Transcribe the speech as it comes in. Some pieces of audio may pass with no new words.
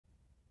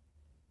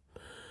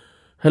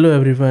Hello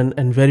everyone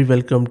and very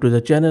welcome to the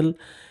channel.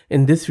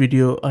 In this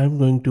video, I am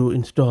going to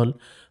install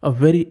a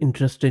very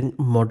interesting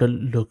model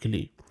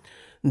locally.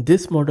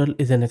 This model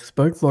is an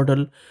expert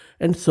model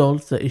and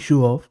solves the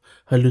issue of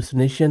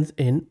hallucinations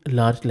in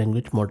large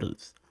language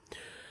models.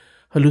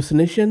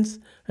 Hallucinations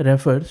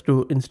refers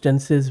to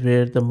instances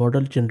where the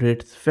model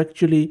generates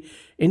factually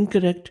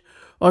incorrect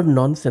or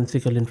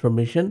nonsensical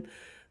information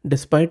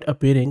despite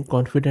appearing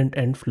confident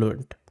and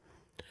fluent.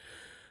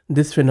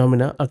 This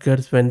phenomena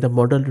occurs when the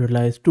model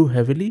relies too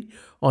heavily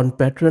on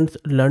patterns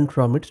learned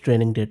from its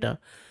training data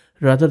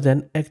rather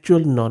than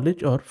actual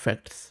knowledge or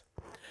facts.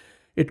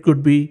 It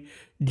could be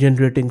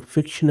generating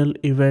fictional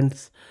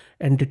events,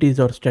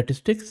 entities, or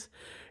statistics.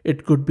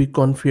 It could be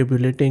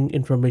confabulating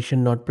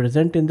information not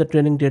present in the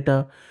training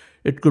data.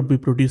 It could be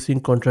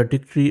producing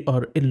contradictory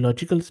or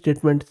illogical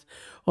statements,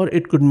 or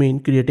it could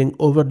mean creating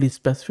overly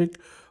specific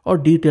or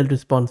detailed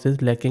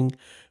responses lacking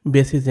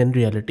basis in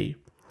reality.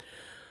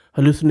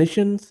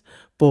 Hallucinations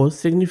pose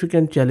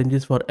significant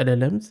challenges for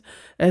LLMs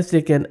as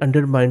they can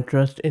undermine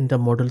trust in the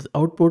model's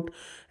output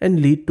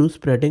and lead to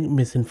spreading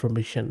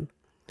misinformation.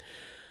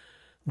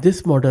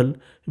 This model,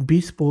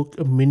 Bespoke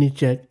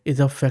MiniCheck,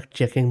 is a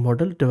fact-checking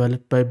model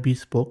developed by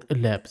Bespoke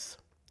Labs.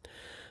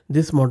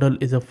 This model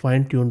is a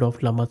fine-tuned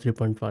of Llama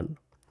 3.1.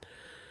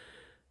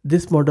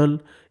 This model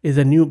is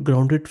a new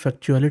grounded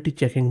factuality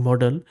checking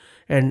model,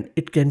 and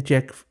it can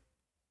check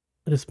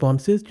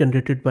responses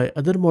generated by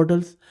other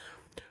models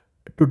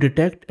to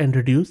detect and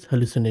reduce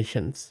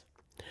hallucinations.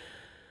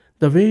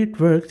 The way it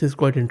works is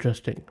quite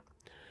interesting.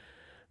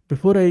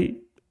 Before I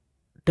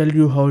tell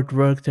you how it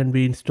works and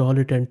we install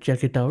it and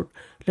check it out,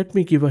 let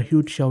me give a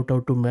huge shout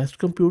out to Mass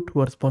Compute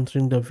who are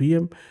sponsoring the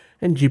VM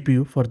and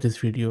GPU for this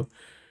video.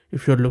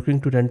 If you're looking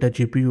to rent a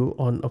GPU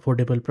on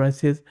affordable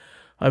prices,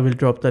 I will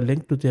drop the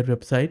link to their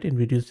website in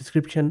video's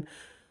description.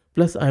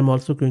 Plus, I'm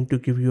also going to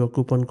give you a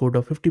coupon code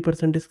of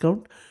 50%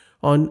 discount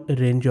on a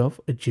range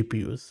of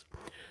GPUs.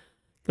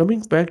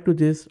 Coming back to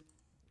this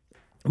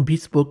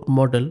bespoke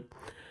model,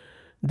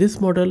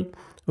 this model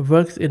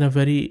works in a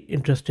very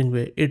interesting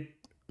way. It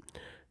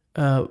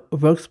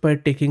works by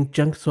taking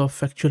chunks of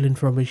factual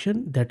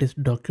information, that is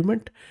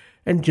document,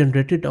 and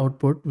generated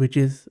output, which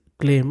is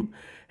claim,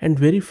 and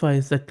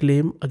verifies the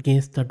claim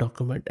against the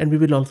document. And we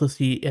will also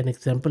see an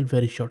example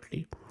very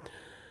shortly.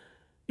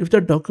 If the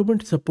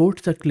document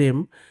supports a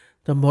claim,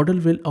 the model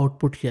will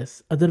output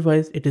yes,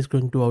 otherwise it is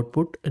going to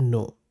output a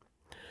no.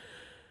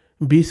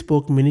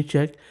 Bespoke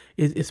MiniCheck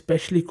is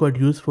especially quite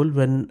useful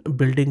when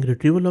building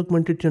retrieval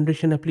augmented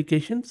generation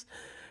applications,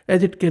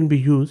 as it can be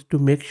used to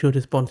make sure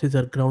responses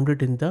are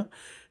grounded in the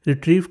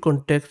retrieve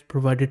context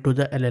provided to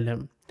the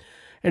LLM.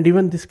 And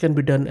even this can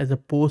be done as a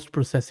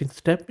post-processing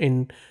step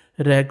in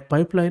RAG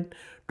pipeline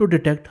to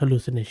detect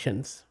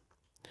hallucinations.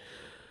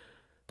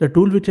 The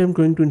tool which I'm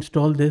going to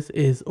install this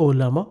is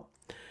Ollama.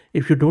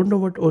 If you don't know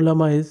what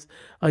Ollama is,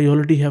 I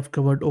already have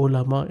covered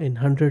Ollama in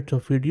hundreds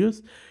of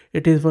videos.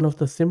 It is one of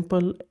the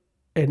simple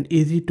and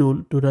easy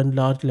tool to run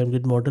large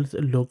language models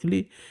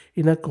locally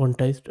in a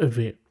quantized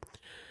way.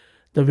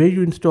 The way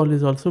you install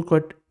is also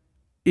quite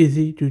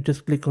easy. You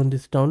just click on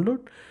this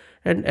download,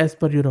 and as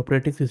per your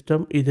operating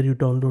system, either you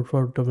download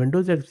for the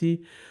Windows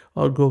XE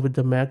or go with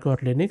the Mac or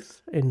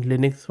Linux. In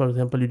Linux, for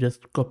example, you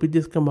just copy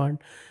this command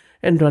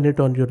and run it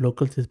on your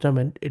local system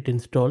and it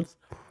installs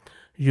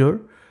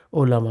your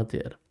Ollama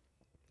there.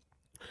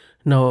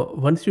 Now,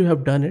 once you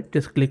have done it,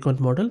 just click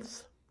on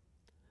models.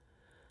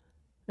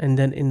 And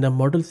then in the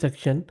model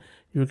section,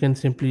 you can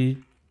simply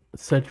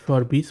search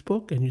for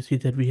bespoke, and you see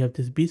that we have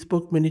this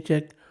bespoke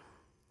MiniCheck,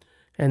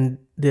 and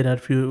there are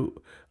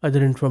few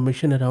other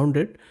information around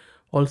it.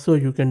 Also,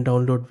 you can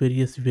download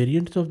various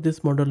variants of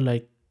this model,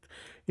 like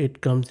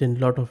it comes in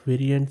lot of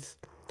variants.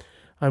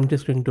 I'm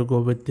just going to go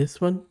with this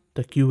one,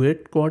 the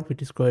Q8 quant,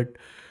 which is quite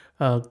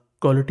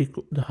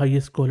the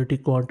highest quality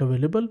quant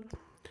available,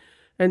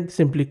 and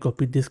simply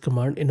copy this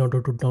command in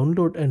order to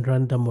download and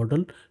run the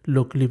model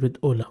locally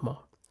with Ollama.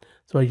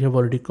 So I have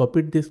already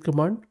copied this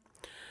command.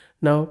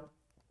 Now,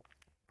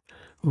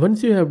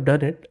 once you have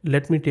done it,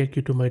 let me take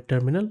you to my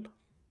terminal.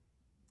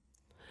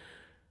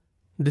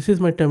 This is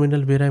my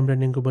terminal where I'm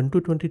running Ubuntu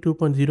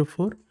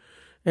 22.04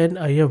 and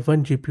I have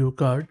one GPU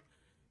card,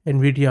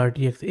 NVIDIA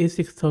RTX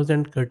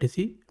A6000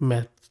 courtesy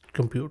Mass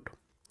Compute.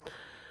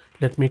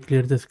 Let me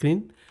clear the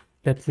screen.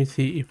 Let me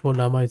see if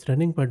Ollama is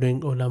running by doing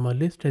Ollama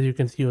list. As you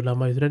can see,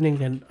 Ollama is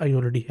running and I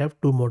already have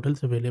two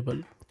models available.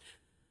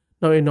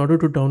 Now, in order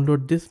to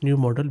download this new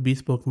model,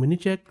 Bespoke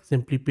MiniCheck,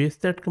 simply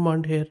paste that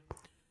command here.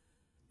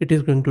 It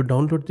is going to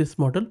download this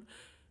model,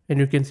 and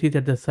you can see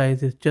that the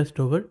size is just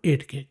over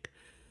 8 gig.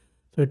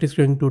 So it is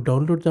going to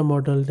download the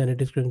model, then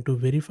it is going to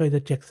verify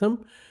the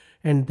checksum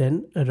and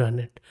then run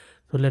it.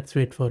 So let's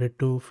wait for it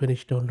to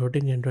finish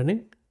downloading and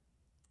running.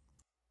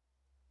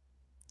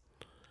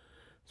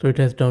 So it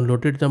has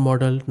downloaded the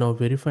model. Now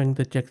verifying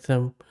the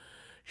checksum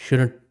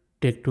shouldn't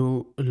take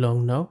too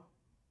long now.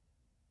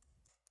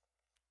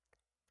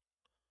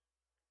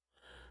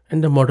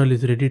 And the model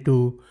is ready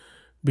to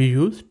be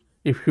used.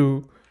 If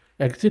you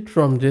exit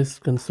from this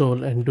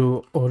console and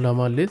do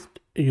Ollama list,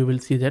 you will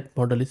see that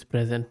model is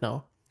present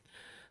now.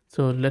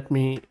 So let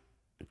me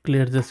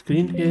clear the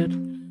screen here.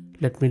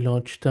 Let me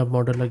launch the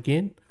model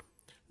again.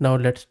 Now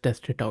let's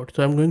test it out.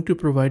 So I'm going to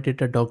provide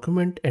it a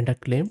document and a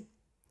claim.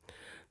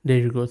 There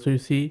you go. So you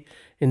see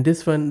in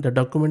this one, the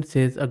document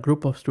says a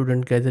group of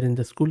students gather in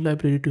the school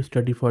library to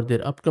study for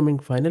their upcoming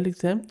final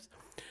exams.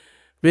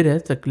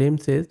 Whereas the claim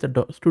says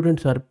the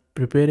students are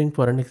preparing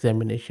for an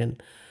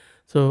examination.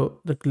 So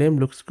the claim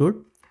looks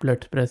good.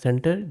 Let's press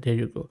enter. There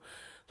you go.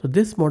 So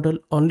this model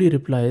only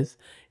replies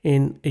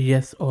in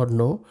yes or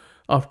no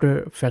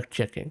after fact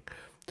checking.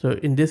 So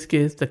in this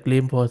case, the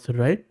claim was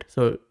right.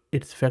 So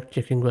its fact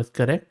checking was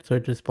correct. So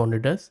it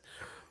responded as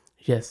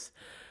yes.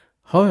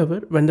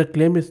 However, when the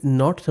claim is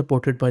not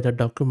supported by the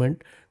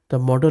document, the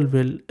model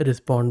will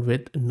respond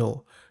with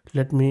no.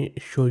 Let me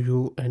show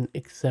you an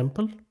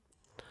example.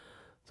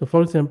 So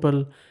for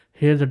example,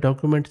 here the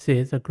document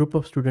says a group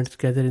of students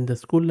gather in the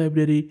school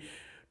library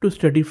to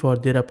study for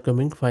their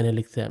upcoming final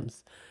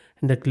exams.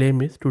 And the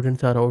claim is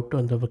students are out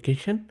on the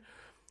vacation.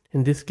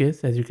 In this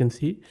case, as you can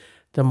see,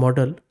 the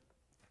model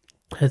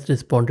has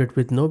responded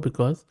with no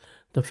because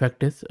the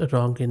fact is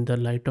wrong in the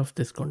light of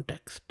this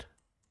context.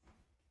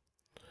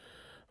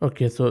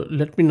 Okay, so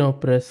let me now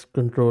press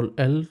Ctrl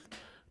L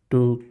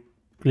to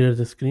clear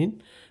the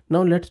screen.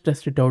 Now let's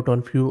test it out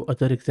on few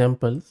other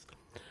examples.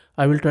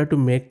 I will try to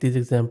make these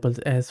examples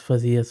as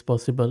fuzzy as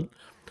possible.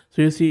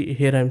 So you see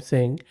here I'm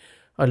saying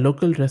a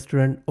local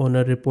restaurant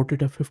owner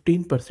reported a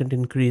 15%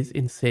 increase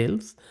in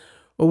sales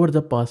over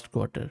the past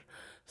quarter,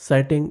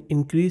 citing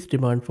increased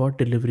demand for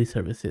delivery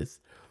services.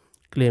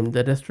 Claim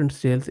the restaurant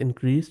sales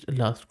increased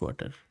last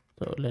quarter.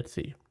 So let's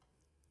see.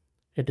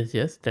 It is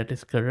yes, that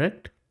is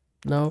correct.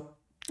 Now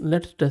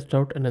let's test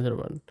out another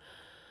one.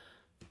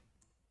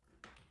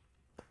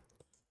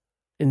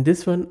 In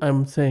this one,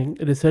 I'm saying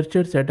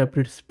researchers at a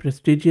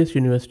prestigious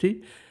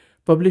university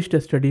published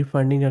a study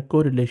finding a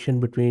correlation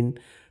between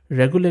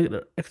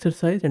regular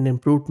exercise and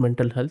improved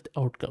mental health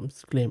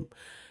outcomes. Claim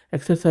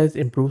exercise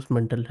improves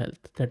mental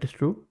health. That is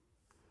true.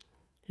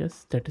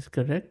 Yes, that is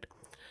correct.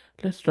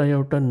 Let's try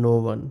out a no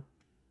one.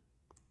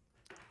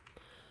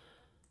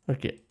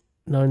 Okay,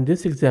 now in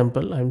this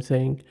example, I'm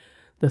saying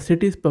the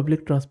city's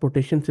public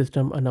transportation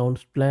system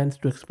announced plans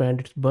to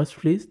expand its bus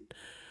fleet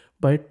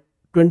by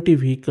 20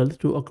 vehicles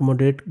to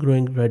accommodate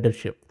growing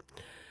ridership.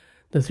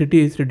 The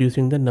city is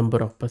reducing the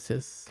number of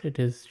buses. It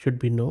is should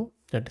be no.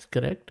 That is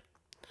correct.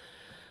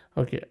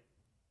 Okay,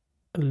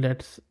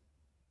 let's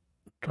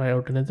try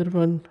out another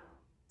one.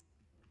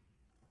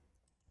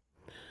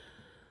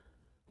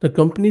 The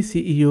company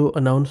CEO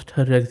announced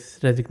her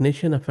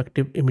resignation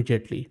effective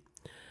immediately.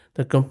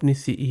 The company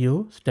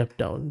CEO stepped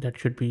down. That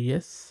should be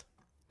yes.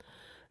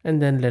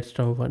 And then let's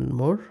try one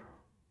more.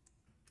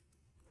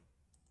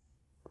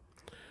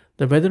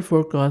 The weather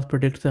forecast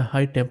predicts a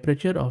high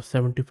temperature of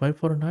 75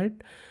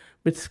 Fahrenheit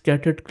with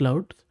scattered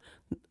clouds.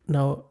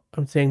 Now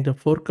I'm saying the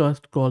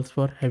forecast calls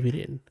for heavy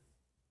rain.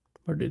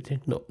 What do you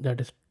think? No, that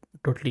is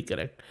totally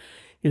correct.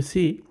 You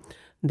see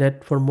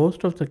that for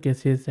most of the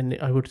cases, and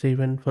I would say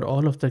even for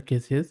all of the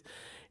cases,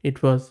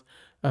 it was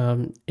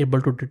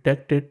able to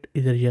detect it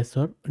either yes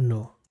or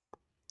no.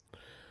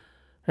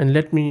 And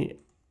let me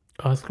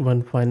ask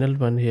one final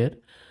one here.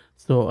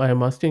 So I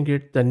am asking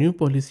it, the new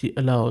policy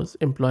allows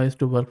employees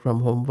to work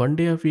from home 1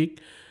 day a week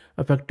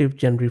effective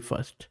January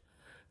 1st.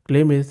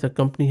 Claim is the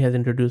company has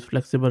introduced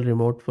flexible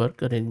remote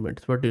work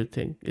arrangements. What do you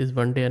think? Is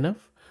 1 day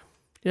enough?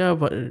 Yeah,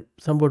 but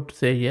some would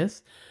say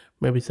yes.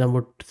 Maybe some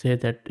would say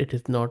that it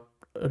is not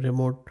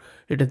remote,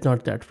 it is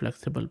not that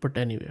flexible. But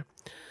anyway,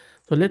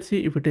 so let's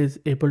see if it is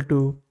able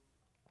to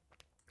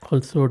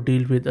also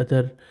deal with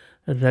other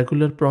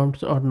regular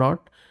prompts or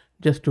not,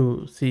 just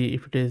to see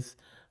if it is,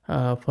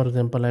 for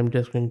example, I'm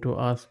just going to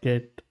ask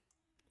it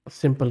a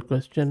simple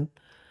question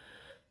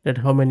that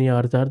how many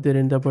hours are there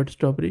in the bird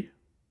strawberry?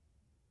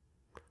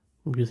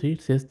 You see,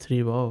 it says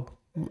 3. Wow.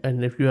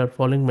 And if you are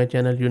following my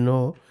channel, you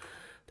know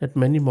that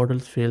many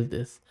models fail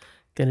this.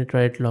 Can it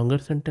write longer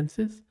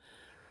sentences?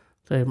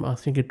 So I'm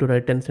asking it to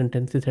write 10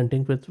 sentences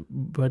ending with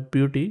word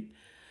beauty,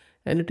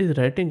 and it is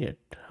writing it.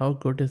 How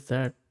good is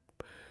that?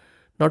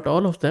 Not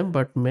all of them,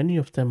 but many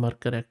of them are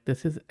correct.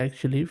 This is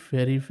actually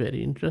very,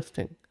 very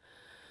interesting.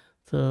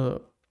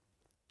 So,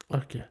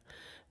 okay.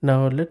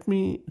 Now let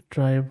me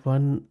try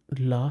one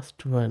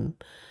last one.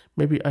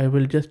 Maybe I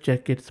will just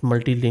check its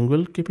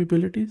multilingual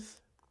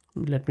capabilities.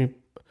 Let me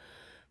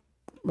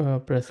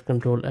press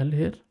Ctrl L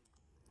here.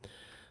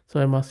 So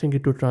I'm asking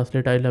it to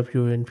translate I love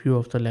you in few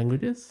of the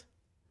languages.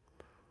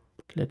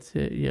 Let's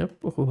say, yep.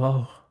 Oh,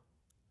 wow.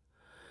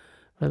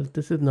 Well,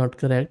 this is not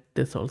correct.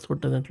 This also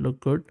doesn't look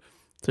good.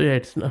 So yeah,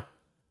 it's not.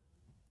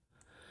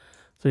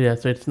 So yeah,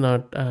 so it's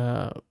not.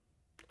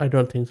 I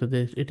don't think so.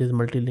 It is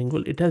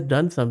multilingual. It has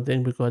done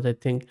something because I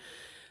think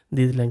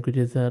these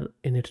languages are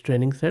in its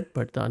training set,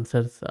 but the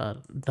answers are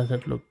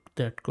doesn't look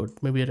that good.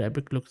 Maybe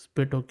Arabic looks a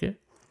bit okay.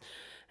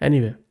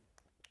 Anyway,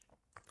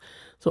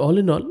 so all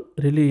in all,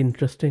 really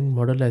interesting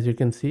model as you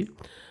can see.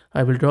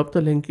 I will drop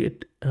the link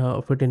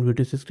of it in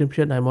video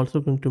description. I'm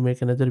also going to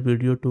make another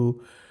video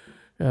to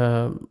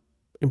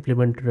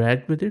implement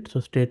RAG with it, so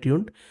stay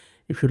tuned.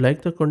 If you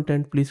like the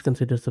content, please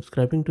consider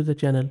subscribing to the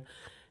channel.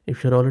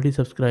 If you're already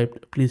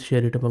subscribed, please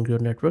share it among your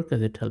network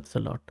as it helps a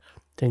lot.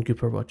 Thank you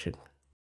for watching.